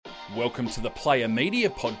Welcome to the Player Media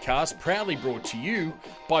Podcast, proudly brought to you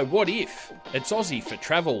by What If? It's Aussie for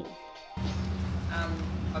travel.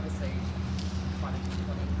 Obviously, quite a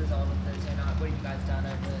disappointing result on Thursday night. What have you guys done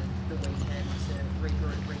over the weekend to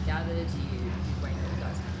regroup, regather? Do you wait until you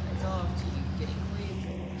guys have days off? Do you get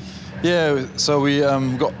quick? Yeah, so we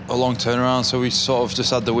got a long turnaround, so we sort of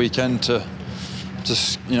just had the weekend to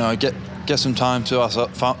just get some time to us,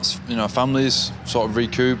 families, sort of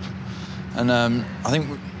recoup, and I think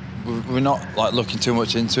we're not like looking too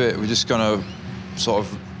much into it. We're just gonna sort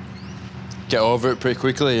of get over it pretty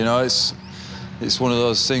quickly. It's one of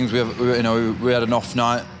those things. We had an off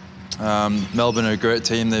night. Melbourne are a great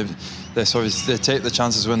team. They take the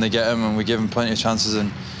chances when they get them, and we give them plenty of chances,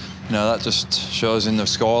 and that just shows in the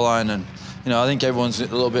scoreline. And I think everyone's a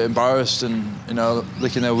little bit embarrassed and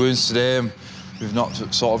licking their wounds today. And we've not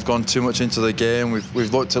sort of gone too much into the game.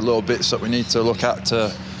 We've looked at little bits that we need to look at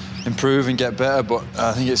to improve and get better, but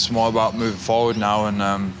I think it's more about moving forward now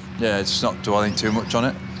and just not dwelling too much on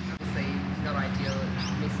it. Obviously, not ideal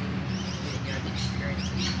missing the experience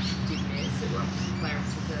that you did miss. It was player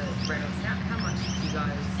took the Reynolds snap. How much did you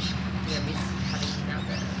guys miss having him out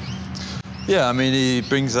there? Yeah, I mean, he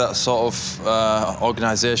brings that sort of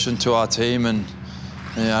organisation to our team, and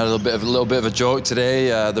I had a little bit of a joke today.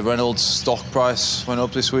 The Reynolds stock price went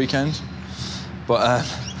up this weekend, but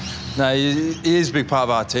no, he is a big part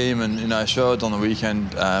of our team, and it showed on the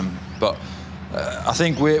weekend. But I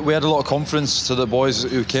think we had a lot of confidence to the boys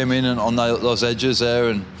who came in and on those edges there,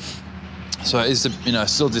 and so it is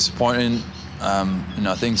still disappointing.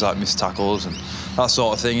 Things like missed tackles and that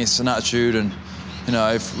sort of thing. It's an attitude, and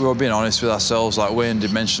if we're being honest with ourselves, like Wayne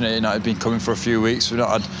did mention it, it'd been coming for a few weeks. We've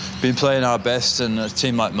not been playing our best, and a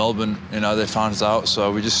team like Melbourne, they found us out.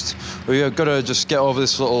 So we've got to just get over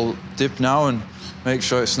this little dip now and make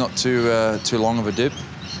sure it's not too long of a dip.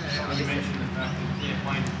 You mentioned the fact that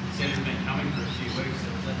Wayne said it's been coming for a few weeks, so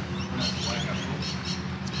that's a wake-up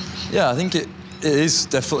call. Yeah, I think it is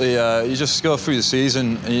definitely. You just go through the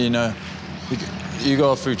season, and, you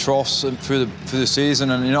go through troughs and through the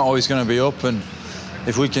season, and you're not always going to be up. And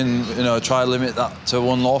if we can, try to limit that to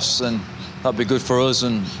one loss, then that'd be good for us,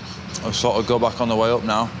 and I'll sort of go back on the way up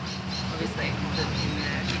now. Obviously, in the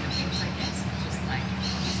things, I guess, just like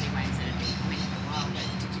obviously Wayne said, it'd been coming for a while, but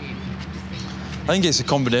did you just think? I think it's a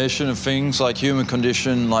combination of things like human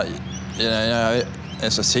condition, like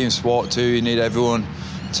it's a team sport too. You need everyone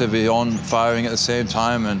to be on firing at the same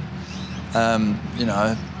time, and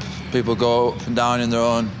people go up and down in their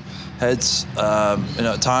own heads,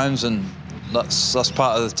 at times, and that's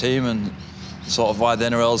part of the team, and sort of why the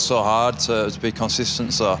NRL is so hard to be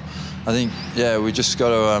consistent. So I think we just got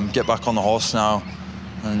to get back on the horse now,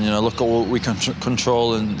 and look at what we can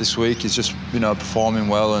control. And this week is just performing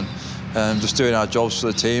well and just doing our jobs for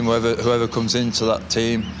the team. Whoever comes into that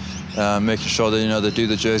team, making sure that they do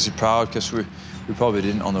the jersey proud, because we probably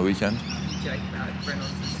didn't on the weekend. You joke about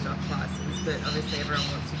Reynolds and stock prices, but obviously everyone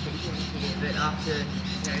wants to keep him here. But after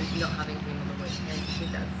not having him on the weekend, do you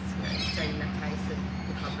think that's stating that case that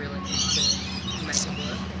the club really needs to make it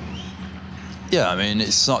work? Yeah, I mean,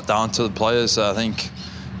 it's not down to the players, I think,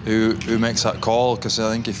 who makes that call, because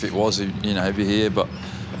I think if it was, he'd be here. But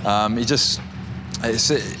it's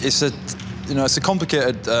a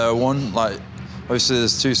complicated one. Like, obviously,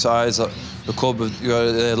 there's two sides. Like, the club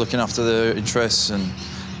they're looking after their interests, and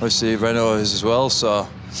obviously Renault is as well. So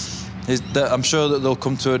I'm sure that they'll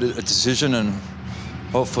come to a decision, and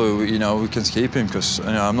hopefully we can keep him, because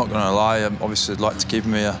I'm not going to lie. Obviously, I'd like to keep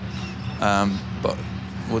him here, but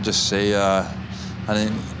we'll just see. I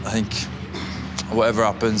think whatever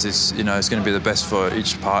happens is it's going to be the best for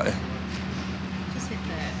each party. Just with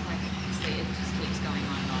obviously it just keeps going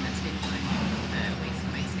on and on. It's been going on for weeks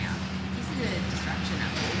and weeks now. Is it a distraction at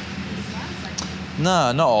all for you guys?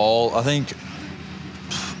 No, not all. I think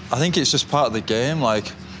it's just part of the game.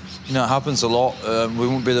 Like, it happens a lot. We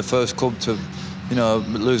won't be the first club to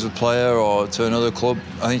lose a player or to another club.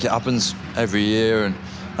 I think it happens every year, and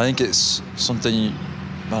I think it's something.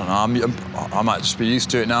 I don't know. I might just be used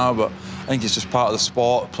to it now, but I think it's just part of the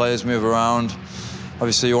sport. Players move around.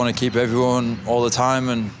 Obviously, you want to keep everyone all the time,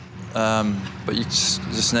 and but you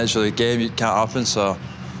just nature of the game. It can't happen. So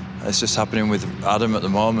it's just happening with Adam at the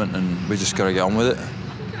moment, and we just got to get on with it. I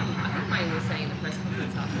think Wayne was saying in the press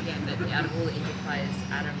conference after the game that out of all the injured players,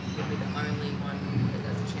 Adam would be the only one that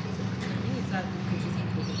has a chance of returning. Is that because you think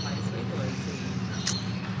he can play this week, or is he?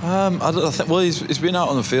 I think. Well, he's been out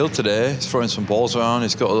on the field today. He's throwing some balls around.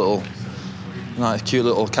 He's got a little, cute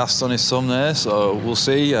little cast on his thumb there. So we'll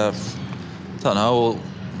see. I don't know.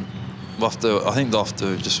 I think they'll have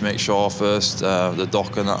to just make sure first, the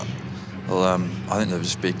doc and that. I think they'll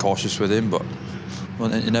just be cautious with him, but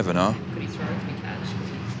Well, you never know. Could he throw it to be catched?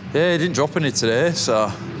 Yeah, he didn't drop any today,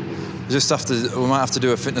 so we might have to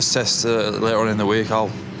do a fitness test later on in the week. I'll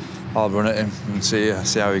run at him and see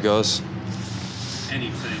how he goes. Any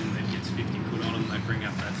team that gets 50 put on them, they bring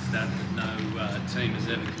up that stat that no team has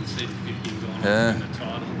ever conceded 50 and gone on to win a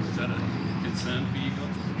title. Is that a concern for you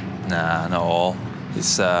guys? Nah, not all.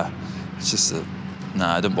 It's just it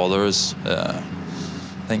don't bother us. I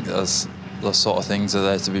think those sort of things are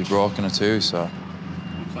there to be broken too. So.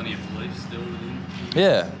 Plenty of belief still within.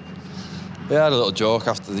 Yeah. We had a little joke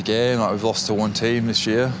after the game, like we've lost to one team this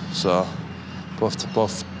year, so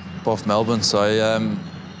both Melbourne. So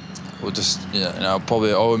we'll just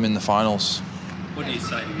probably owe him in the finals. What do you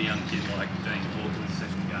say to the young kid like being brought to a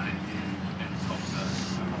session game and Fox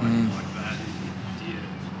like that? Do you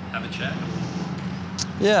have a chat?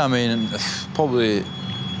 Yeah, I mean, probably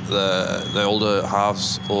the older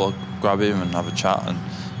halves will grab him and have a chat, and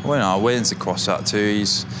Wayne's across that too.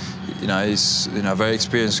 He's a very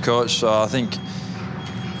experienced coach, so I think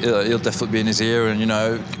he'll definitely be in his ear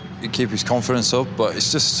and keep his confidence up. But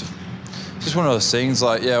it's just one of those things.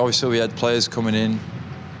 Like, yeah, obviously we had players coming in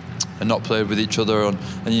and not played with each other,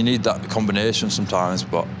 and you need that combination sometimes.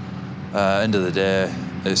 But end of the day,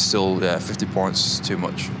 it's still 50 points is too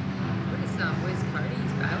much. Where's Cody?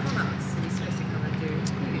 He's bailed on us. He's supposed to come and do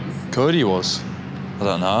his. Cody was. I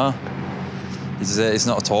don't know. He's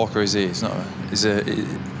not a talker, is he?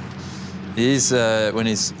 He is when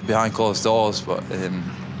he's behind closed doors, but a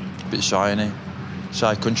bit shy, isn't he?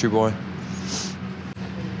 Shy country boy.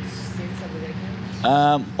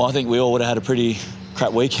 Well, I think we all would have had a pretty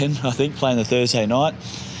crap weekend, I think, playing the Thursday night.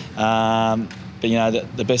 But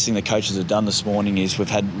the best thing the coaches have done this morning is we've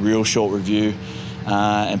had real short review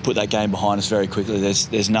and put that game behind us very quickly.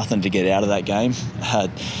 There's nothing to get out of that game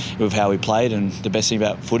with how we played, and the best thing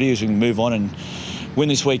about footy is we can move on and win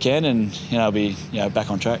this weekend and be back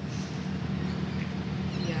on track.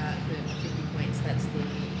 Yeah, the 50 points, that's the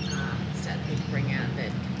stat they bring out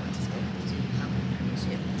that points is worth to become a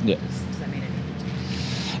premiership. Yeah. Does that mean anything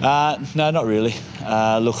to you? No, not really.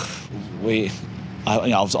 Look,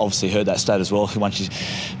 I've obviously heard that stat as well. Once you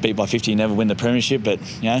beat by 50, you never win the premiership. But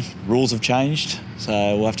rules have changed, so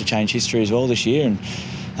we'll have to change history as well this year. And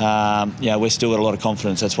we've still got a lot of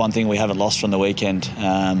confidence. That's one thing we haven't lost from the weekend.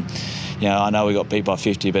 I know we got beat by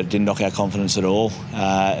 50, but it didn't knock our confidence at all.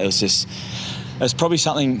 It's probably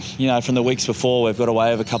something from the weeks before. We've got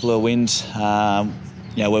away with a couple of wins.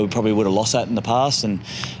 Where we probably would have lost that in the past, and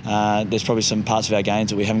there's probably some parts of our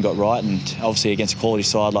games that we haven't got right, and obviously against a quality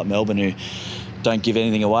side like Melbourne who don't give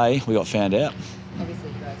anything away, we got found out. Obviously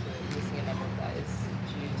you guys were missing a number of players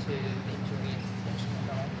due to injury and suspension and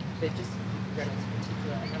all, but just Reynolds in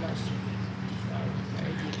particular, how much do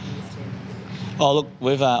you miss him? Oh look,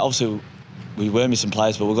 we've obviously we were missing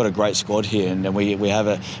players, but we've got a great squad here, and we have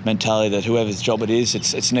a mentality that whoever's job it is,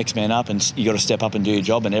 it's next man up, and you got to step up and do your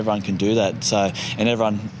job, and everyone can do that. So, and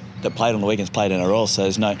everyone that played on the weekends played NRL, so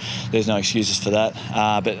there's no excuses for that.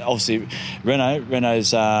 But obviously, Renault's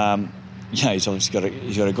he's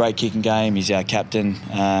obviously got a great kicking game. He's our captain,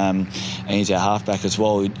 and he's our halfback as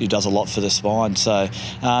well. He does a lot for the spine. So,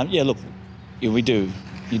 look, we do.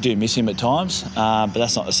 You do miss him at times, but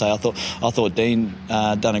that's not to say I thought Dean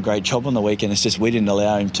done a great job on the weekend. It's just we didn't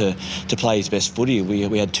allow him to play his best footy.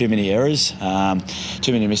 We had too many errors,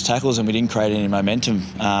 too many missed tackles, and we didn't create any momentum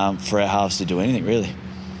for our halves to do anything really.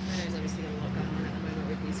 There's obviously a lot going on at the moment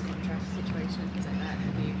with this contract situation and things like that.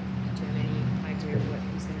 Do you have any idea of what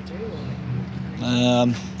he's going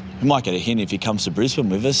to do? We might get a hint if he comes to Brisbane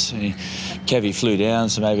with us. Kevy flew down,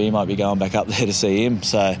 so maybe he might be going back up there to see him.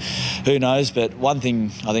 So who knows? But one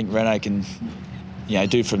thing I think Renault can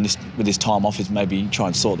do with this time off is maybe try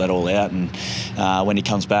and sort that all out. And when he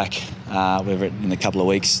comes back, whether in a couple of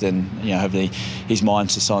weeks, then hopefully his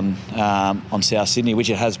mind's just on South Sydney,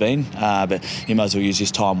 which it has been. But he might as well use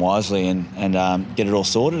his time wisely and get it all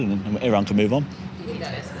sorted, and everyone can move on. Do you think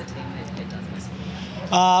that's the team that it does miss?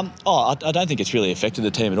 I don't think it's really affected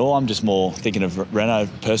the team at all. I'm just more thinking of Renault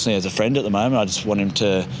personally as a friend at the moment. I just want him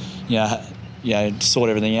to, sort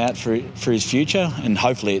everything out for his future, and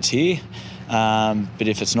hopefully it's here. But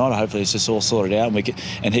if it's not, hopefully it's just all sorted out,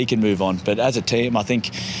 and he can move on. But as a team, I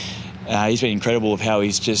think he's been incredible with how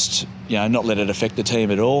he's just, not let it affect the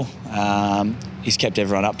team at all. He's kept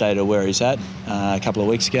everyone updated where he's at a couple of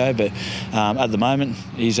weeks ago, but at the moment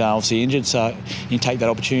he's obviously injured, so you can take that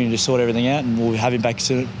opportunity to sort everything out, and we'll have him back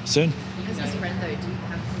soon. As his friend, though, do you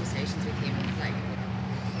have conversations with him like,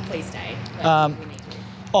 please stay? We need to.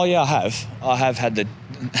 Oh yeah, I have had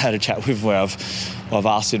a chat with him where I've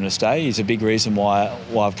asked him to stay. He's a big reason why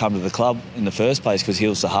I've come to the club in the first place, because he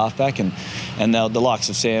was the halfback, and the likes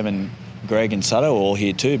of Sam Greg and Sutto are all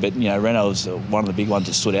here too, but Reno was one of the big ones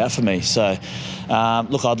that stood out for me. So,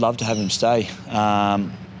 look, I'd love to have him stay.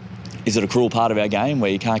 Is it a cruel part of our game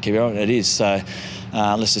where you can't keep going? It is. So,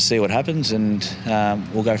 let's just see what happens, and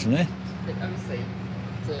we'll go from there. But obviously,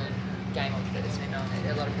 the game on Thursday night,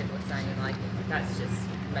 a lot of people are saying that's just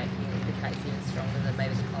making the case even stronger that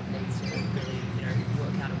maybe the club needs to really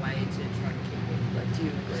work out a way to try and keep him. Do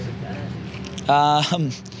you agree with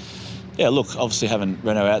that? Yeah, look, obviously having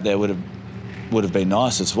Reno out there would have been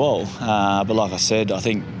nice as well. But like I said, I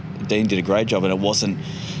think Dean did a great job, and it wasn't.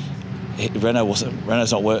 Reno's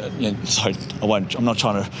not. Sorry, I'm not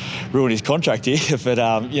trying to ruin his contract here, but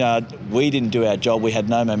we didn't do our job. We had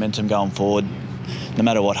no momentum going forward. No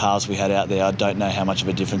matter what halves we had out there, I don't know how much of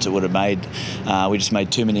a difference it would have made. We just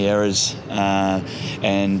made too many errors,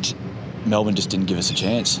 and Melbourne just didn't give us a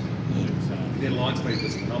chance. Their line speed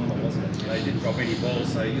was phenomenal, wasn't it? They didn't drop any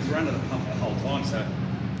balls, so he was running the pump the whole time. So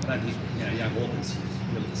I don't think young Hawkins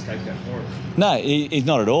really the scapegoat for it. No, he's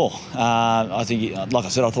not at all. I think, like I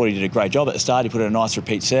said, I thought he did a great job at the start. He put in a nice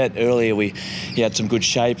repeat set. Earlier, he had some good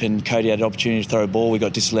shape, and Cody had an opportunity to throw a ball. We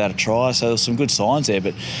got disallowed a try, so there was some good signs there.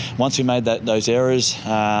 But once we made those errors,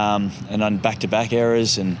 and on back-to-back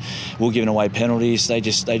errors, and we were giving away penalties, they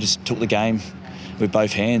just took the game with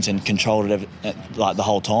both hands and controlled it like the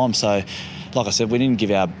whole time. So, like I said, we didn't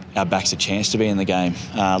give our backs a chance to be in the game,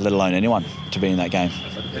 let alone anyone to be in that game.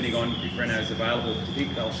 So depending on if Reno's available, do you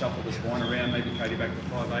think they'll shuffle the spine around, maybe Cody back to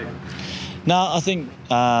 5'8"? No, I think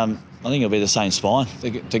it'll be the same spine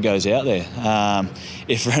that goes out there.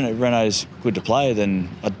 If Reno's good to play, then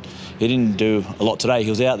he didn't do a lot today. He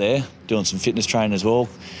was out there doing some fitness training as well,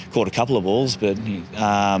 caught a couple of balls, but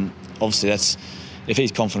obviously that's if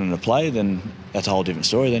he's confident to play, then that's a whole different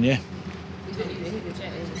story. Then yeah.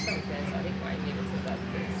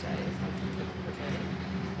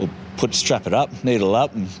 Strap it up, needle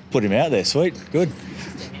up, and put him out there. Sweet, good.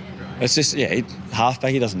 It's just,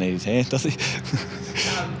 halfback, he doesn't need his hand, does he?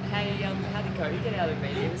 How did Cody get out of the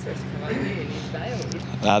meeting? He was supposed to come over here and he's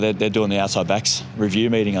bailed. They're doing the outside backs review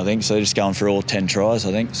meeting, I think, so they're just going through all 10 tries,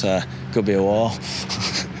 I think, so could be a while.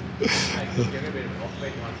 Give a bit of an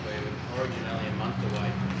offbeat one for you. Origin only a month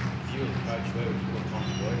away. If you were the coach, where would you put Tom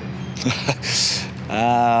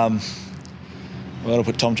Trbojevic? Where would I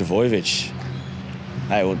put Tom Trbojevic?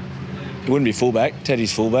 Hey, it wouldn't be fullback.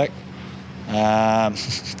 Teddy's fullback.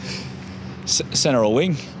 Centre or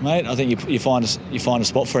wing, mate. I think you find a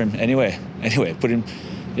spot for him anywhere. Put him.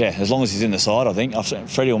 Yeah, as long as he's in the side, I think.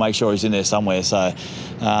 Freddie will make sure he's in there somewhere. So,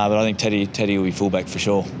 but I think Teddy will be fullback for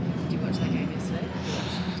sure. Did you watch that game yesterday?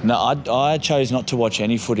 No, I chose not to watch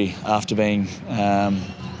any footy after being. I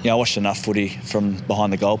watched enough footy from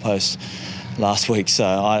behind the goalpost last week, so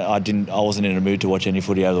I wasn't in a mood to watch any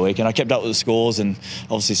footy over the weekend. I kept up with the scores and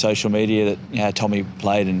obviously social media that Tommy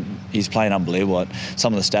played, and he's playing unbelievable.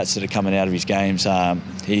 Some of the stats that are coming out of his games,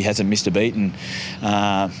 he hasn't missed a beat, and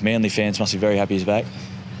Manly fans must be very happy he's back.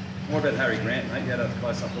 What about Harry Grant, mate? You had a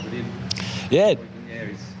close-up look at him. Yeah. Yeah,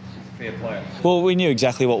 he's a fair player. Well, we knew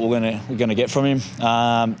exactly what we're going to get from him.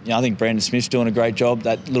 I think Brandon Smith's doing a great job.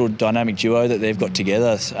 That little dynamic duo that they've got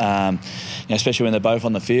together, especially when they're both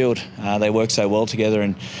on the field, they work so well together.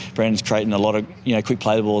 And Brandon's creating a lot of quick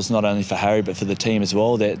play balls, not only for Harry but for the team as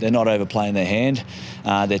well. They're not overplaying their hand.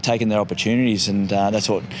 They're taking their opportunities, and that's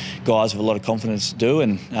what guys with a lot of confidence do.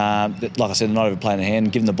 And like I said, they're not overplaying their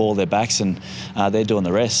hand, giving the ball their backs, and they're doing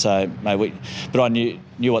the rest. So, mate, but I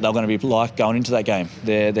knew what they were going to be like going into that game.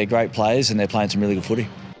 They're great players, and they're playing some really good footy.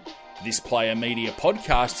 This Player Media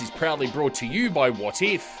podcast is proudly brought to you by What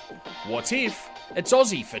If? What If? It's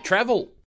Aussie for travel.